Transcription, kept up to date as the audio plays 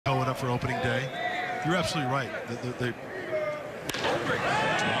going up for opening day. You're absolutely right.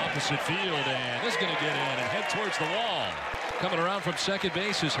 Opposite field, and this is going to get in and head towards the wall. Coming around from second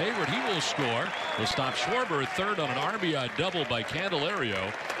base is Heyward. He will score. Will stop Schwarber at third on an RBI double by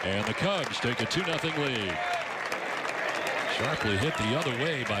Candelario, and the Cubs take a 2-0 lead. Sharply hit the other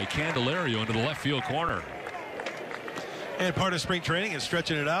way by Candelario into the left field corner. And part of spring training and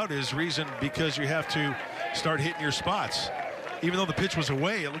stretching it out is reason because you have to start hitting your spots. Even though the pitch was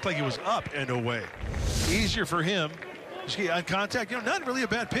away, it looked like it was up and away. Easier for him. On contact, not really a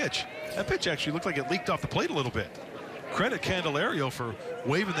bad pitch. That pitch actually looked like it leaked off the plate a little bit. Credit Candelario for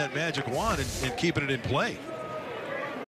waving that magic wand and keeping it in play.